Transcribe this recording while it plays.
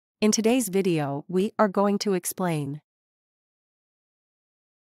In today's video, we are going to explain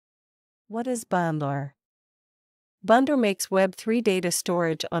what is Bundlr. Bundlr makes Web3 data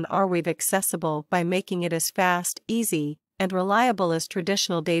storage on Arweave accessible by making it as fast, easy, and reliable as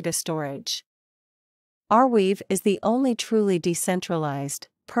traditional data storage. Arweave is the only truly decentralized,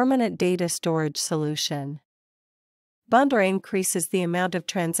 permanent data storage solution. Bundlr increases the amount of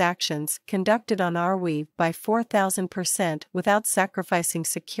transactions conducted on Arweave by 4,000% without sacrificing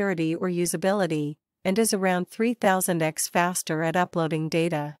security or usability, and is around 3,000x faster at uploading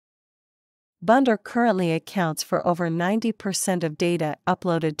data. Bundlr currently accounts for over 90% of data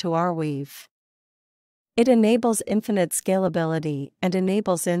uploaded to Arweave. It enables infinite scalability and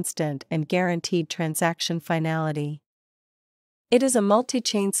enables instant and guaranteed transaction finality. It is a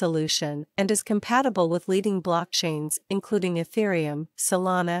multi-chain solution and is compatible with leading blockchains including Ethereum,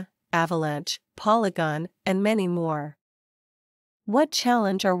 Solana, Avalanche, Polygon, and many more. What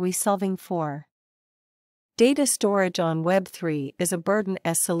challenge are we solving for? Data storage on Web3 is a burden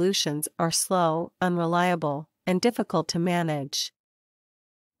as solutions are slow, unreliable, and difficult to manage.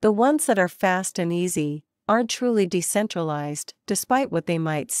 The ones that are fast and easy aren't truly decentralized, despite what they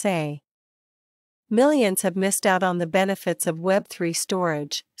might say. Millions have missed out on the benefits of Web3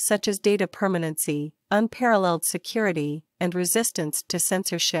 storage, such as data permanency, unparalleled security, and resistance to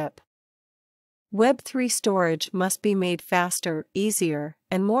censorship. Web3 storage must be made faster, easier,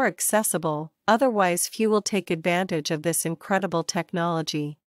 and more accessible, otherwise few will take advantage of this incredible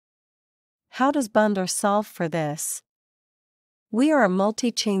technology. How does Bundlr solve for this? We are a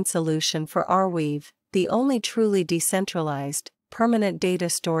multi-chain solution for Arweave, the only truly decentralized, permanent data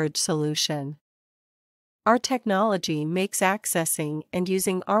storage solution. Our technology makes accessing and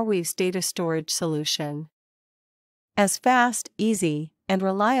using Arweave's data storage solution as fast, easy, and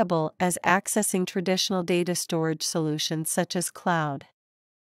reliable as accessing traditional data storage solutions such as cloud.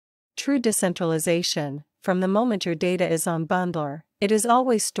 True decentralization. From the moment your data is on Bundlr, it is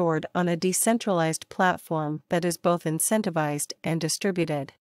always stored on a decentralized platform that is both incentivized and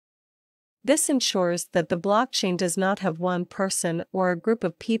distributed. This ensures that the blockchain does not have one person or a group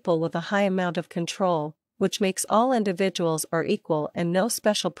of people with a high amount of control, which makes all individuals are equal and no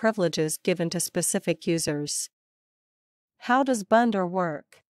special privileges given to specific users. How does Bundlr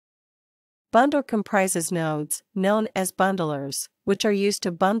work? Bundlr comprises nodes, known as bundlers, which are used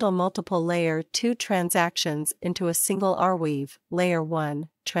to bundle multiple Layer 2 transactions into a single Arweave Layer 1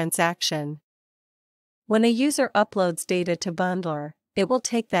 transaction. When a user uploads data to Bundlr, it will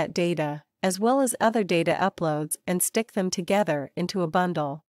take that data, as well as other data uploads, and stick them together into a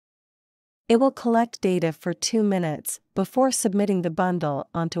bundle. It will collect data for 2 minutes before submitting the bundle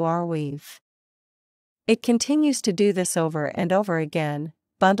onto Arweave. It continues to do this over and over again,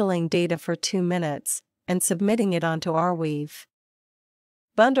 bundling data for 2 minutes, and submitting it onto Arweave.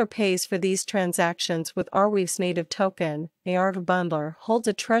 Bundlr pays for these transactions with Arweave's native token. Bundlr holds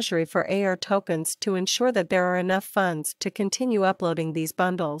a treasury for AR tokens to ensure that there are enough funds to continue uploading these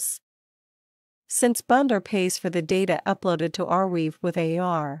bundles. Since Bundlr pays for the data uploaded to Arweave with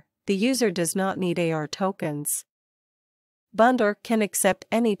AR, the user does not need AR tokens. Bundlr can accept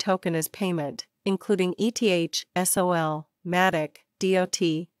any token as payment, including ETH, SOL, Matic,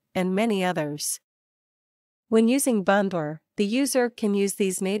 DOT, and many others. When using Bundlr, the user can use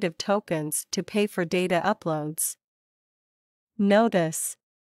these native tokens to pay for data uploads. Notice: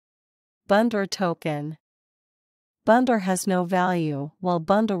 Bundlr token. Bundlr has no value while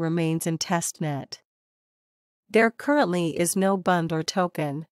Bundlr remains in testnet. There currently is no Bundlr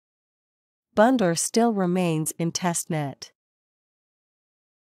token. Bundlr still remains in testnet.